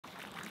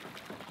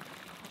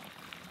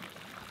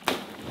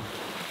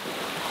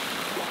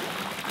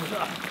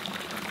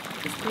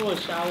It's still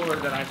shallower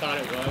than I thought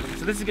it was.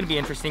 So this is gonna be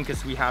interesting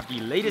because we have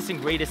the latest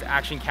and greatest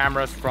action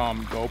cameras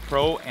from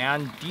GoPro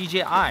and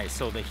DJI.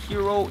 So the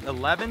Hero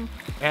 11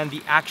 and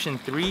the Action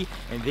 3,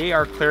 and they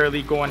are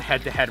clearly going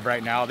head to head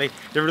right now. They're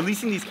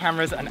releasing these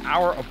cameras an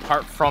hour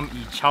apart from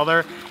each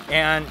other.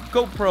 And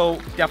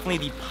GoPro,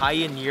 definitely the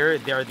pioneer.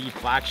 They're the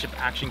flagship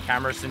action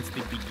camera since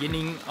the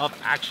beginning of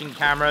action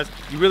cameras.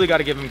 You really got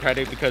to give them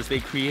credit because they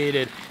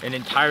created an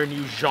entire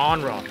new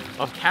genre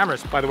of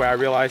cameras. By the way, I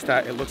realized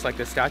that it looks like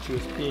the statue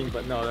is peeing,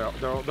 but no,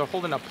 they're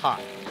holding a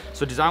pot.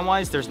 So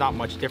design-wise, there's not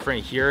much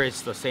different here.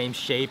 It's the same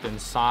shape and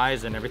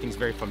size and everything's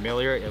very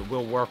familiar. It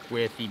will work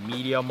with the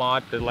media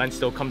mod. The lens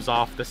still comes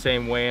off the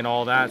same way and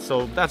all that.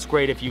 So that's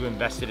great if you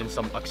invested in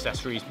some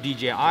accessories.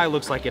 DJI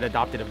looks like it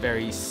adopted a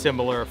very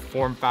similar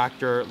form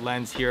factor.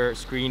 Lens here,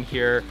 screen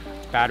here.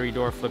 Battery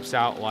door flips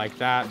out like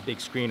that,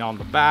 big screen on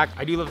the back.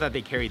 I do love that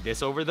they carried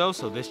this over though,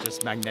 so this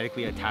just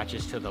magnetically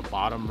attaches to the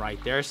bottom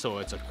right there, so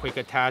it's a quick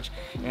attach.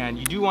 And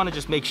you do want to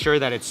just make sure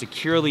that it's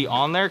securely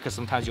on there because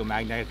sometimes you'll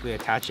magnetically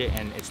attach it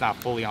and it's not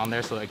fully on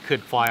there, so it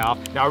could fly off.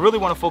 Now I really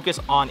want to focus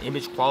on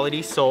image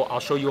quality, so I'll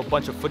show you a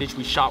bunch of footage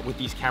we shot with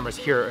these cameras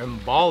here in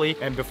Bali.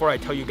 And before I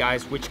tell you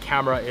guys which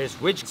camera is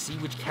which, see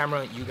which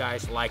camera you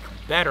guys like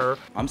better.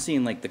 I'm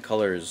seeing like the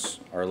colors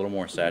are a little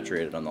more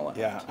saturated on the left.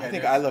 Yeah, I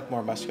think I look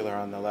more muscular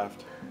on the left.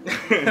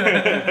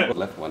 The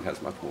left one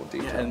has much more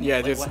detail.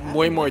 Yeah, there's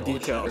way more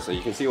detail. So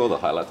you can see all the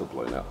highlights are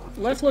blown out.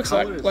 Left looks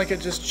like it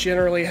just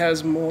generally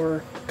has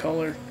more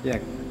color. Yeah,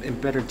 in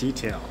better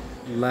detail.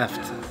 Left,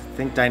 I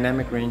think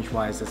dynamic range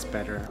wise it's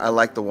better. I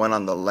like the one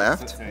on the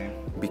left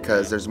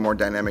because there's more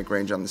dynamic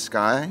range on the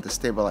sky. The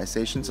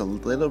stabilization's a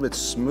little bit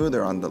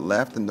smoother on the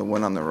left than the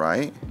one on the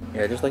right.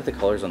 Yeah, I just like the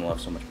colors on the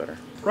left so much better.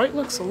 Right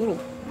looks a little,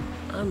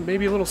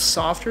 maybe a little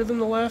softer than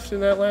the left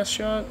in that last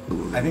shot.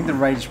 I think the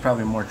right is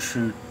probably more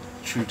true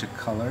to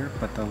color,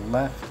 but the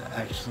left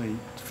actually,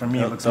 for me,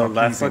 it looks more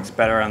left pleasing. looks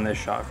better on this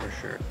shot for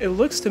sure. It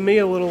looks to me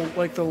a little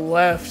like the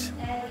left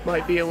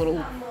might be a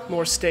little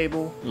more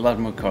stable. A lot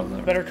more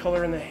color. Better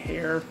color in the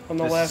hair on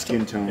the left.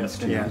 Skin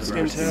tones. Yeah,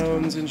 skin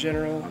tones in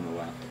general.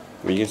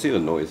 I mean, you can see the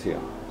noise here,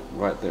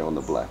 right there on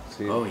the black.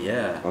 See? Oh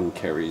yeah. On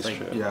Carrie's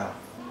shirt. Yeah.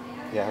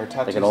 Yeah, her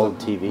tattoos Like an old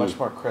look TV. much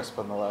more crisp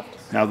on the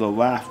left. Now the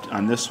left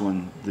on this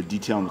one, the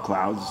detail in the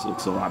clouds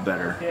looks a lot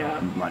better. Yeah.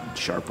 And a lot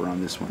sharper on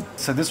this one.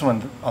 So this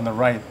one on the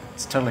right,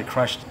 it's totally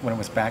crushed when it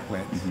was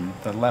backlit.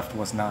 The left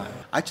was not.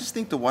 I just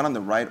think the one on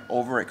the right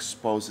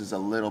overexposes a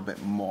little bit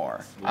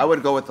more. I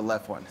would go with the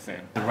left one.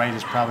 The right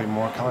is probably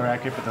more color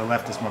accurate, but the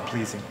left is more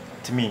pleasing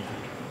to me.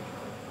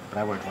 But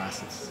I wear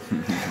glasses.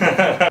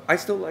 I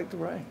still like the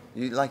right.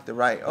 You like the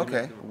right?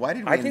 Okay. Why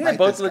did we I think they invite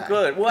both this look guy?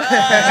 good. What?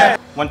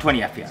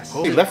 120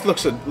 FPS. The left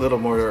looks a little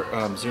more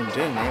zoomed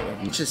in, right?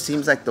 It just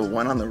seems like the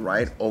one on the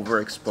right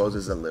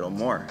overexposes a little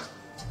more.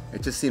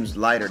 It just seems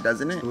lighter,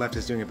 doesn't it? The left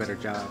is doing a better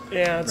job.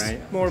 Yeah, it's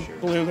right? more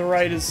blue. The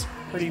right is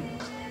pretty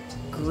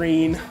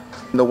green.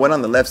 The one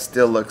on the left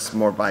still looks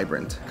more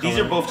vibrant. These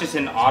are both just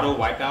in auto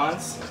white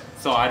balance,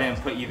 so I didn't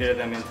put either of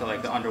them into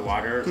like the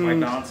underwater white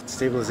balance.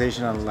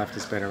 Stabilization on the left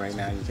is better right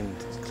now. You can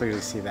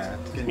clearly see that.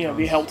 You know,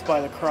 be helped by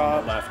the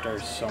crop. Left are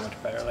so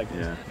much better. Like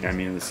Yeah. I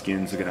mean, the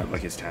skin's, look at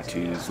like his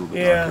tattoos, a little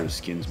bit Yeah. darker. His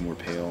skin's more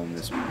pale in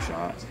this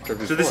shot. So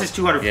this is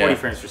 240 Yeah.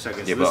 frames per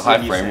second. Yeah, so but this high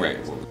is frame what you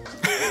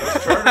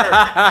rate.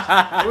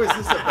 Oh, is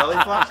this a belly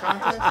flop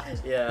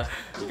contest? Yeah.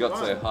 You got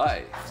so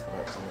high.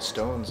 And the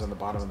stones on the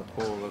bottom of the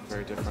pool look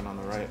very different on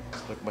the right.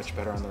 Look much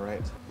better on the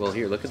right. Well,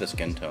 here, look at the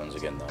skin tones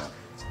again, though.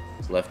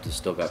 Left has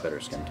still got better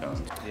skin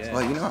tones. yeah.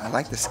 Well, you know, I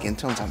like the skin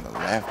tones on the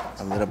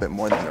left a little bit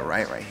more than the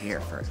right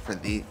here for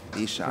these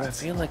I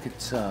shots. feel like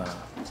it's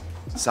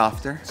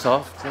Softer?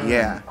 soft.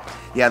 Yeah.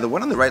 Yeah, the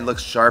one on the right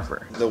looks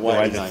sharper. The one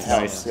Right is is nice.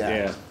 nice. Yeah.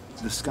 Yeah.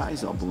 The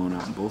sky's all blown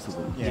out in both of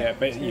them. Yeah,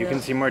 but you can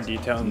see more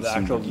detail in You the see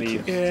actual more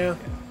detail. leaves. Yeah,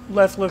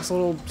 left looks a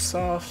little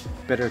soft.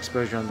 Better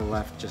exposure on the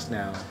left just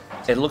now.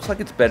 It looks like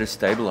it's better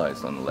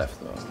stabilized on the left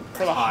though.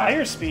 For the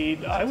higher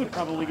speed, I would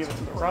probably give it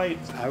to the right.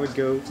 I would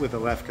go with the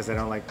left because I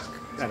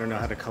don't know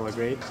how to color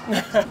grade.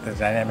 The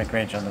dynamic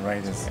range on the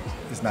right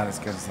is not as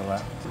good as the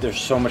left.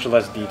 There's so much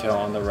less detail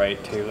on the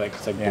right too. Like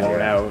it's like blown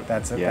out.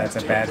 That's a Yeah, bad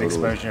totally.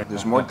 exposure.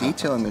 There's more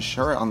detail in the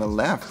shirt on the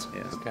left.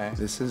 Yeah. Okay.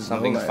 This is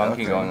Something okay.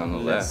 funky going on the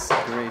left.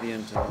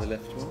 Gradient on the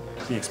left one.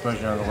 The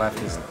exposure on the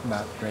left is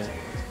not great.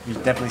 You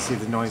definitely see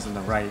the noise on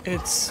the right.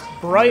 It's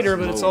brighter,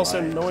 but it's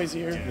also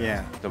noisier.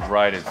 Yeah. The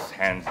right is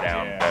hands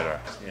down better.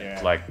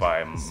 Yeah. Like by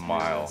a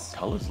mile.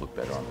 Colors look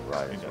better on the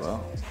right as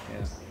well.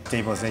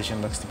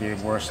 Stabilization looks to be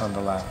worse on the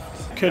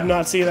left. Could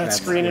not see that That's-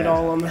 screen at yeah.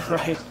 all on the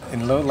right.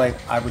 In low light,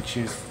 I would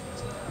choose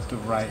the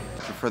right. I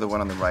prefer the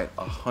one on the right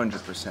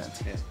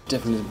 100%.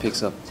 Definitely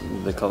picks up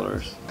the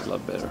colors a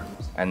lot better.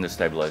 And the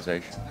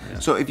stabilization.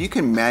 So if you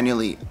can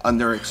manually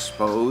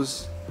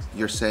underexpose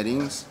your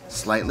settings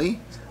slightly,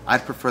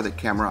 I'd prefer the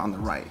camera on the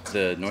right.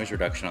 The noise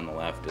reduction on the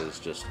left is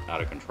just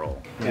out of control.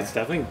 It's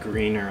definitely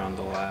greener on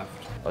the left.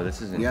 Oh,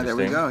 this is interesting. Yeah, there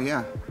we go,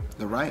 yeah.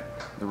 The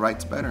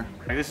right's better.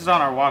 Like this is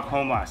on our walk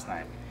home last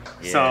night.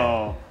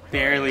 So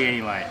barely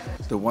any light.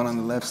 The one on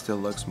the left still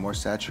looks more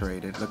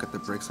saturated. Look at the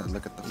bricks and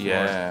look at the floor.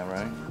 Yeah,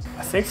 right.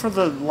 I think for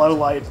the low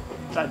light,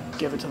 I'd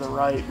give it to the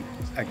right.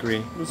 Agree.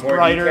 It was More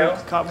brighter,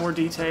 detail? got more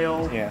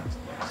detail. Yeah.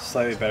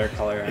 Slightly better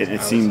color.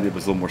 It seemed it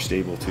was a little more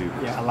stable too.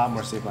 Yeah, a lot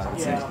more stable, I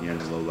would say. Yeah. Yeah,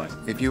 the low light.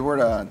 If you were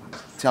to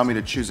tell me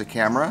to choose a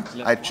camera,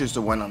 I'd choose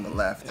the one on the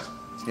left.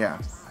 Yeah.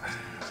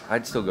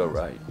 I'd still go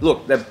right.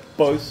 Look, they're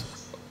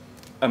both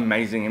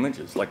amazing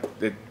images. Like,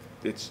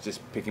 it's just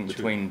picking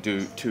between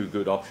two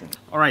good options.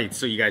 All right,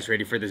 so you guys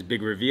ready for this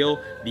big reveal?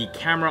 The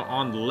camera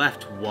on the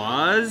left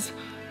was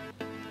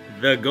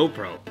the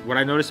GoPro. What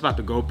I noticed about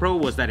the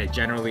GoPro was that it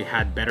generally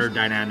had better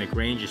dynamic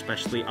range,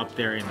 especially up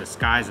there in the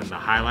skies and the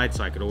highlights,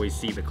 so I could always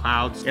see the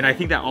clouds. And I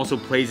think that also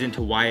plays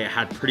into why it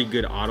had pretty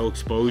good auto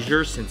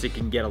exposure, since it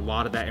can get a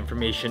lot of that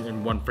information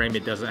in one frame.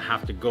 It doesn't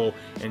have to go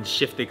and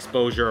shift the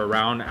exposure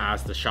around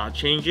as the shot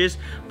changes.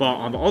 But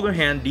on the other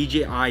hand,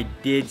 DJI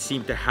did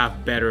seem to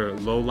have better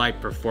low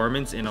light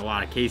performance in a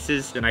lot of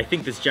cases. And I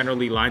think this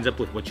generally lines up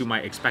with what you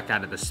might expect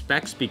out of the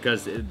specs,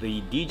 because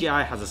the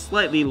DJI has a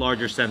slightly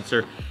larger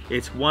sensor.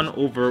 It's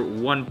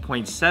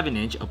 1/1.7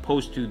 inch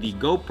opposed to the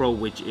GoPro,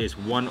 which is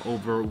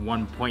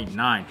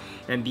 1/1.9.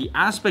 And the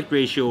aspect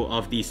ratio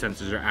of these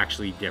sensors are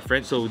actually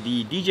different. So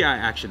the DJI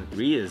Action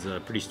 3 is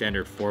a pretty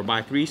standard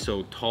 4x3,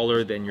 so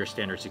taller than your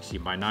standard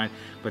 16:9.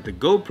 But the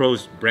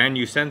GoPro's brand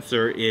new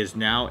sensor is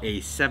now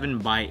a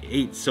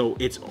 7x8, so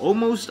it's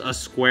almost a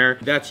square.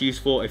 That's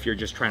useful if you're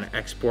just trying to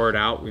export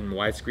out in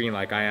widescreen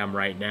like I am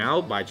right now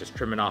by just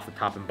trimming off the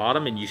top and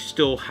bottom, and you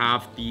still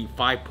have the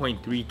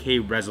 5.3K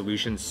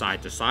resolution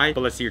side to side.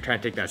 But let's say you're trying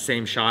to take that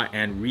same shot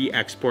and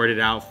re-export it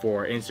out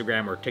for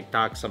Instagram or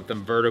TikTok,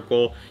 something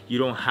vertical. You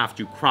don't have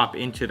to crop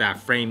into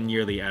that frame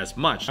nearly as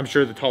much. I'm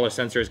sure the taller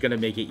sensor is going to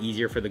make it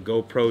easier for the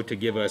GoPro to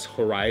give us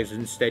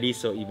horizon steady,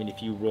 so even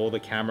if you roll the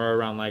camera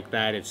around like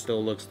that, it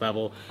still looks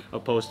level,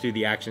 opposed to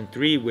the Action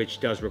 3, which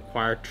does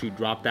require to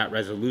drop that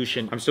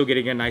resolution. I'm still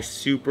getting a nice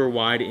super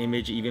wide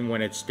image even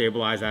when it's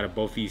stabilized out of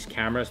both these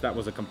cameras. That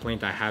was a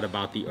complaint I had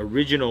about the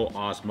original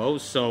Osmo,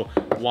 so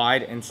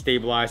wide and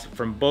stabilized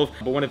from both.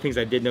 But one of the things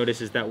I did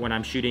notice is that when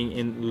I'm shooting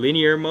in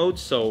linear mode,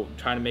 so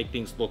trying to make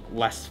things look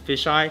less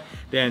fisheye,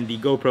 then the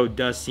GoPro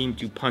does seem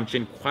to punch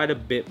in quite a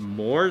bit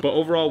more. But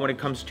overall, when it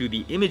comes to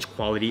the image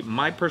quality,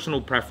 my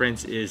personal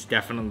preference is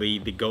definitely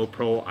the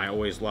GoPro. I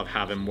always love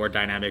having more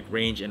dynamic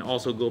range, and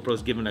also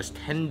GoPro's given us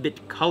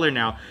 10-bit color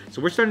now,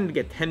 so we're starting to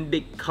get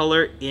 10-bit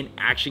color in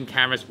action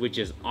cameras, which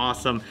is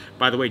awesome.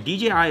 By the way,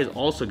 DJI is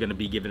also going to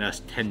be giving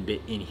us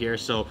 10-bit in here,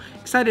 so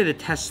excited to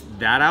test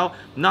that out.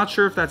 Not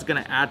sure if that's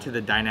going to add to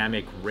the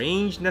dynamic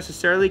range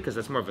necessarily, because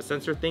that's more of a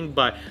sensor thing,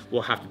 but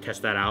we'll have to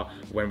test that out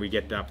when we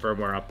get that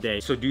firmware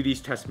update. So do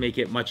these tests make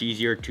it much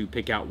easier to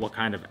pick out what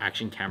kind of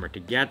action camera to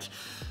get?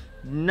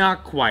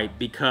 Not quite,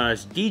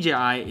 because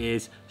DJI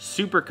is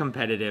super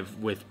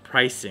competitive with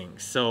pricing.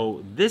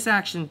 So this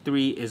Action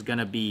 3 is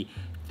gonna be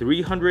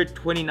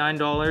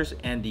 $329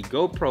 and the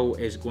GoPro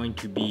is going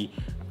to be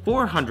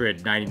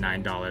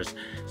 $499.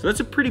 So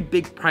that's a pretty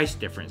big price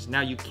difference. Now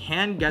you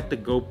can get the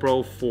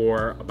GoPro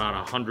for about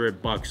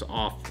 $100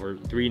 off for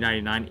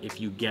 $399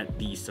 if you get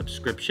the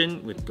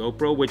subscription with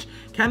GoPro, which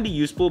can be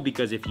useful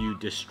because if you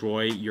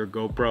destroy your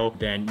GoPro,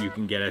 then you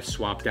can get it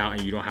swapped out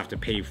and you don't have to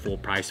pay full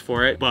price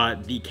for it.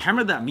 But the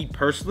camera that me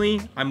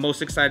personally I'm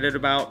most excited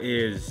about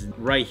is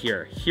right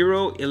here,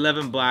 Hero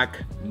 11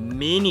 Black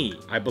Mini.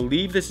 I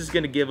believe this is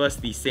going to give us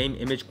the same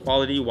image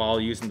quality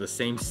while using the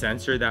same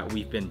sensor that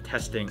we've been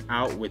testing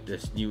out with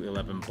this new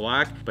 11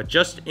 Black, but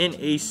just in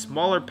a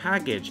smaller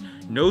package.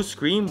 No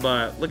screen,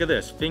 but look at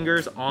this,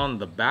 fingers on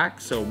the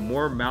back, so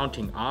more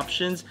mounting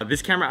options.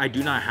 This camera I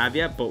do not have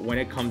yet, but when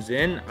it comes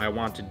in, I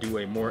want to do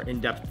a more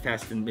in-depth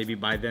test, and maybe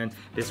by then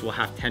this will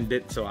have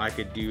 10-bit, so I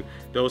could do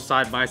those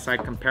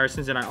side-by-side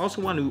comparisons. And I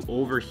also want to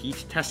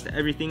overheat test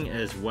everything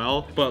as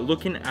well. But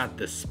looking at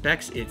the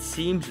specs, it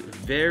seems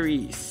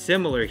very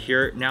similar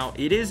here. Now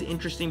it is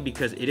interesting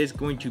because it is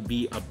going to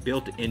be a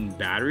built-in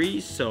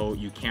battery, so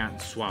you can't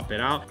swap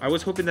it out. I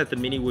was hoping that the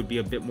Mini would be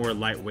a bit more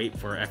lightweight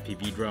for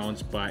FPV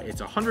drones, but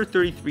it's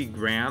 133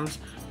 grams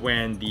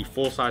when the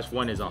full-size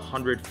one is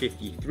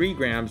 153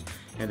 grams.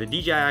 And the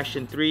DJI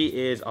Action 3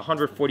 is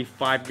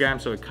 145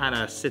 grams, so it kind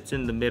of sits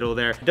in the middle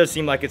there. It does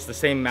seem like it's the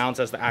same mounts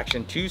as the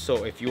Action 2,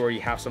 so if you already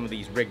have some of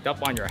these rigged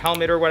up on your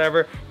helmet or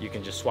whatever, you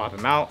can just swap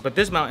them out. But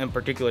this mount in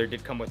particular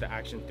did come with the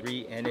Action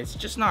 3, and it's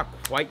just not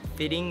quite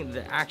fitting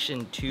the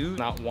Action 2,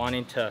 not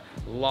wanting to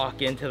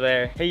lock into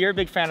there. Hey, you're a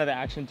big fan of the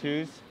Action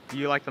 2s? Do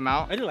you like the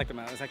mount? I do like the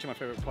mount. It's actually my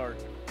favorite part.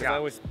 Yeah. I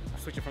always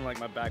switch it from like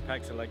my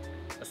backpack to like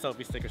a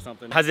selfie stick or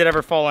something. Has it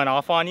ever fallen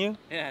off on you?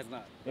 It has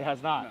not. It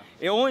has not. No.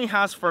 It only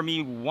has for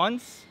me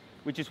once,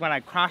 which is when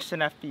I crashed an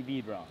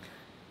FPV drone.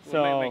 Well,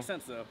 So it makes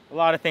sense though. A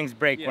lot of things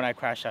break Yeah. when I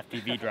crash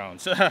FPV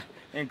drones,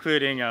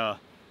 including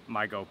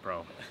my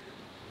GoPro.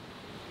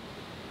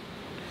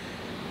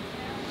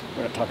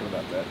 We're not talking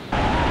about that.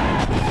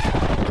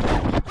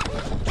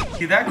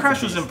 See, that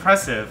crash was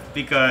impressive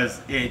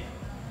because it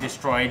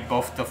destroyed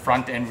both the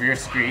front and rear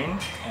screen,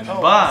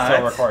 but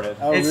still recorded.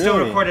 It's still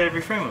recorded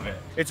every frame of it.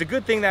 It's a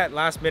good thing that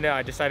last minute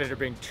I decided to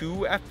bring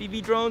 2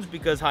 FPV drones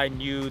because I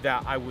knew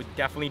that I would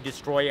definitely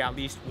destroy at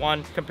least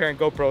one. Comparing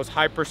GoPro's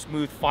Hyper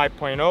Smooth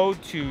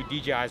 5.0 to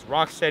DJI's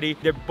Rocksteady,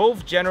 they're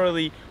both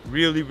generally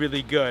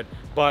really good,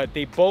 but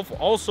they both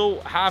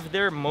also have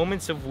their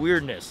moments of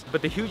weirdness.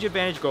 But the huge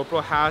advantage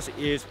GoPro has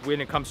is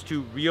when it comes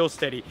to real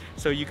steady.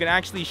 So you can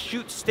actually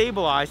shoot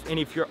stabilized, and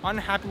if you're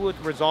unhappy with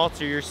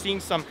results or you're seeing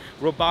some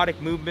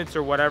robotic movements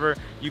or whatever,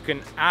 you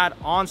can add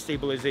on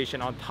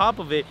stabilization on top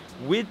of it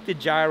with the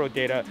gyro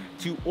data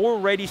to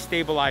already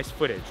stabilized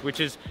footage, which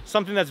is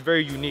something that's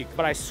very unique.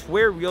 But I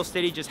swear Real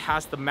Steady just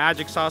has the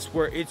magic sauce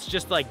where it's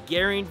just like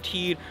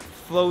guaranteed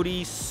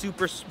floaty,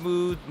 super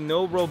smooth,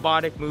 no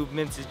robotic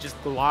movements, it just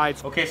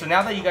glides. Okay, so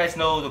now that you guys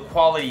know the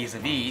qualities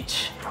of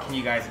each, can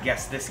you guys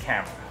guess this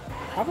camera?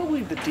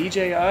 Probably the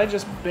DJI,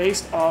 just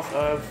based off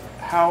of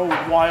how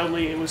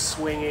wildly it was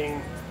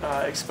swinging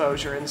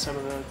exposure in some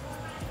of the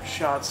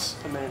shots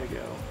a minute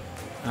ago.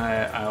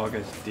 I'll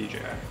guess DJI.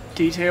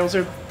 Details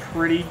are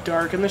pretty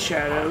dark in the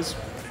shadows.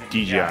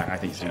 DJI, I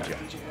think it's DJI.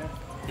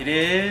 It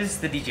is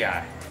the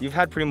DJI. You've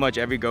had pretty much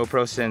every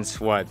GoPro since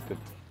what?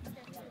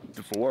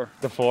 The 4.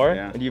 The 4?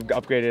 Yeah. And you've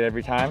upgraded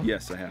every time?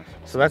 Yes, I have.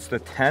 So that's the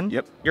 10?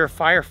 Yep. You're a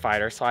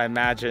firefighter, so I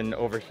imagine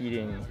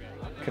overheating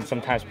can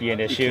sometimes be an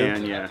issue. It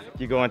can, yeah.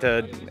 You go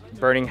into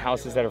burning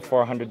houses that are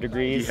 400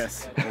 degrees.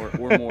 Yes,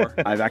 or more.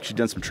 I've actually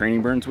done some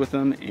training burns with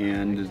them,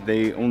 and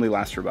they only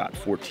last for about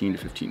 14 to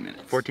 15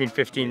 minutes. 14,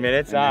 15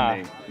 minutes?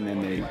 And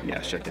then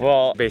they shut down.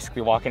 Well,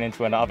 basically walking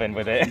into an oven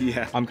with it.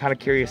 Yeah. I'm kind of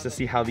curious to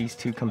see how these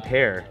two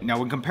compare. Now,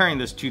 when comparing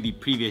this to the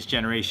previous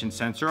generation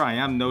sensor, I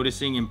am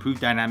noticing improved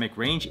dynamic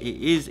range.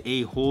 It is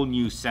a whole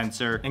new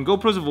sensor, and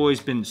GoPros have always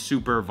been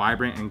super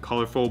vibrant and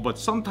colorful, but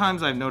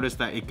sometimes I've noticed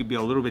that it could be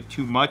a little bit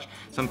too much.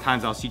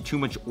 Sometimes I'll see too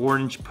much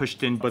orange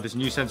pushed in, but this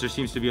new sensor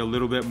seems to be a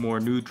little bit more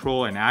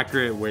neutral and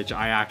accurate, which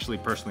I actually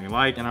personally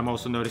like. And I'm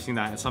also noticing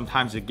that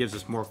sometimes it gives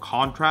us more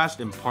contrast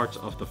in parts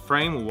of the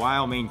frame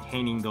while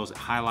maintaining those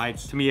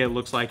highlights. To me, it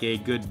looks like a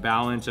good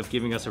balance of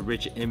giving us a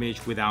rich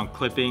image without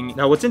clipping.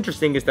 Now, what's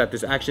interesting is that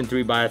this Action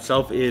 3 by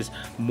itself is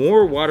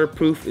more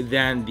waterproof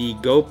than the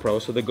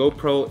GoPro. So the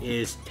GoPro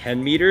is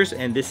 10 meters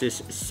and this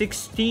is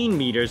 16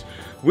 meters,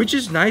 which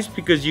is nice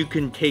because you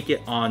can take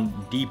it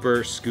on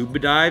deeper scuba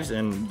dives,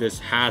 and this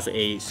has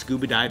a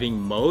scuba diving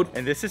mode.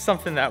 And this is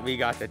something that we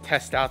got to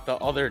test out the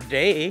other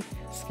day,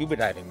 scuba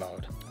diving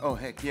mode. Oh,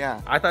 heck yeah.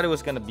 I thought it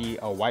was gonna be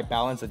a white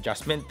balance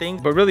adjustment thing,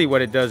 but really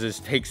what it does is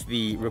takes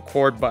the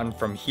record button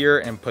from here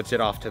and puts it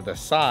off to the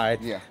side.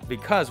 Yeah.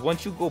 Because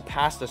once you go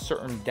past a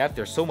certain depth,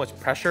 there's so much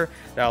pressure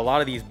that a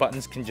lot of these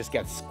buttons can just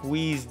get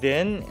squeezed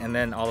in, and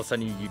then all of a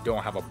sudden you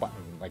don't have a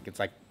button. Like it's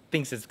like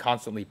thinks it's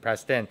constantly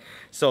pressed in.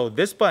 So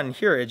this button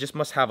here, it just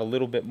must have a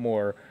little bit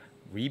more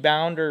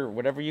rebound or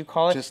whatever you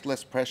call it. Just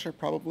less pressure,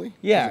 probably?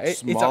 Yeah,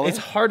 it's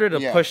harder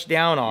to Yeah. push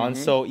down on.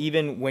 So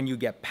even when you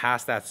get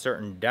past that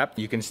certain depth,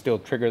 you can still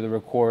trigger the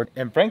record.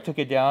 And Frank took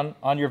it down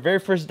on your very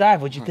first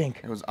dive. What'd you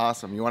think? It was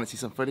awesome. You want to see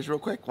some footage real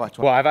quick? Watch.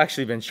 Well, I've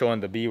actually been showing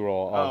the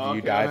B-roll of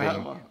you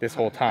diving this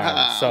whole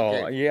time.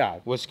 So yeah,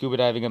 was scuba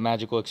diving a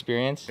magical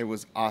experience? It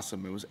was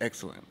awesome. It was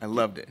excellent. I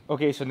loved it.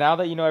 Okay, so now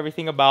that you know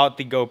everything about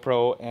the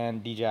GoPro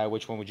and DJI,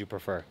 which one would you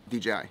prefer?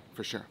 DJI,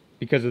 for sure.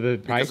 Because of the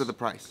price? Because of the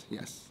price,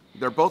 yes.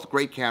 They're both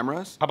great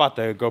cameras. How about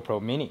the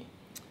GoPro Mini,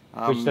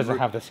 which doesn't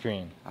have the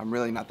screen? I'm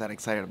really not that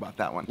excited about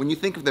that one. When you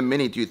think of the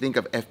Mini, do you think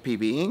of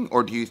FPVing,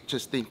 or do you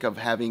just think of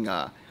having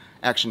a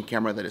action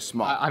camera that is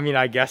small? I mean,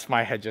 I guess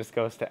my head just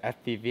goes to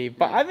FPV,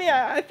 but I mean,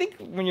 I think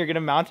when you're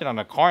gonna mount it on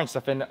a car and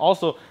stuff, and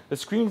also the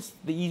screen's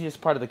the easiest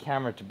part of the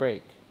camera to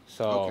break.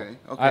 So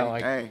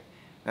Okay.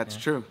 That's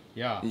true.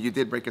 Yeah. You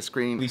did break a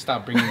screen. Please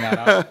stop bringing that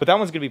up. But that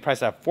one's gonna be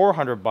priced at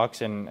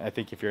 $400, and I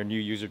think if you're a new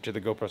user to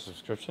the GoPro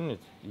subscription,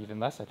 it's even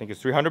less. I think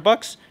it's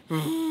 $300.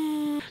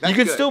 You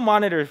can still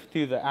monitor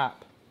through the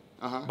app,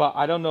 but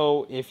I don't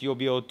know if you'll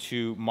be able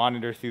to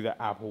monitor through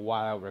the app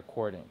while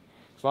recording.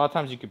 So a lot of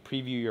times you could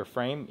preview your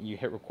frame, you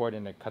hit record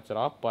and it cuts it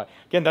off. But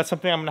again, that's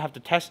something I'm gonna have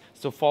to test.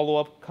 So follow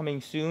up coming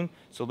soon.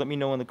 So let me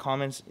know in the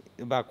comments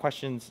about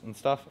questions and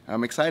stuff.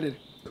 I'm excited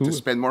to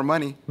spend more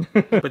money.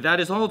 But that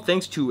is all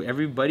thanks to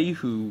everybody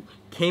who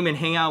came and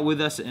hang out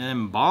with us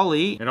in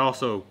Bali. And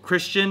also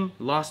Christian,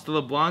 Lost to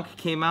LeBlanc,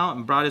 came out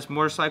and brought his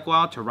motorcycle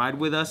out to ride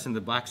with us in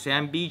the Black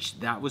Sand Beach.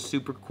 That was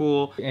super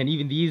cool. And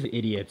even these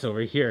idiots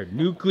over here,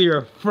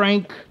 Nuclear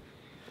Frank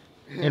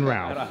and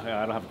Ralph.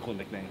 I don't have a cool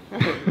nickname.